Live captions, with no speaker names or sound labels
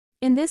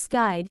In this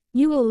guide,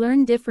 you will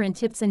learn different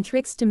tips and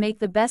tricks to make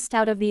the best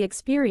out of the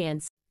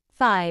experience.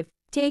 5.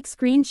 Take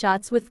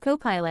screenshots with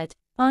Copilot.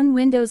 On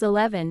Windows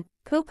 11,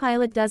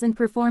 Copilot doesn't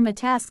perform a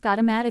task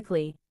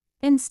automatically.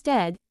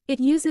 Instead, it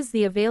uses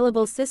the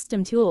available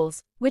system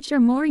tools, which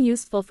are more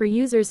useful for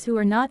users who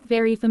are not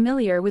very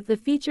familiar with the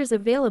features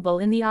available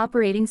in the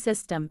operating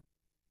system.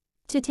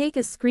 To take a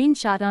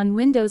screenshot on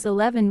Windows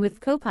 11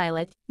 with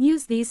Copilot,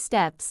 use these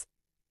steps.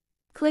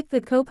 Click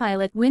the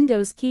Copilot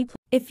Windows key.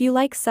 If you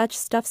like such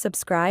stuff,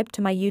 subscribe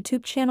to my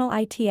YouTube channel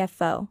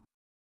ITFO.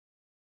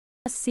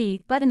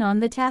 C button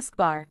on the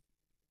taskbar.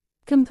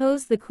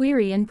 Compose the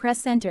query and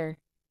press Enter.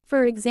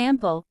 For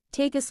example,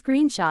 take a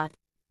screenshot.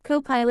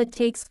 Copilot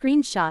takes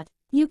screenshot.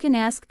 You can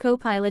ask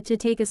Copilot to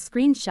take a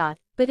screenshot,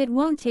 but it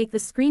won't take the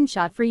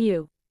screenshot for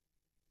you.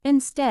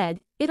 Instead,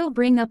 it'll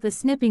bring up the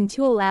Snipping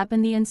tool app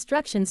and the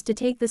instructions to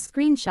take the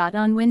screenshot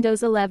on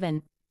Windows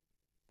 11.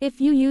 If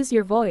you use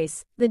your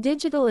voice, the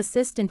digital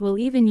assistant will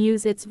even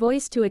use its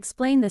voice to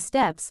explain the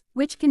steps,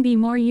 which can be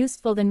more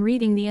useful than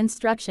reading the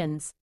instructions.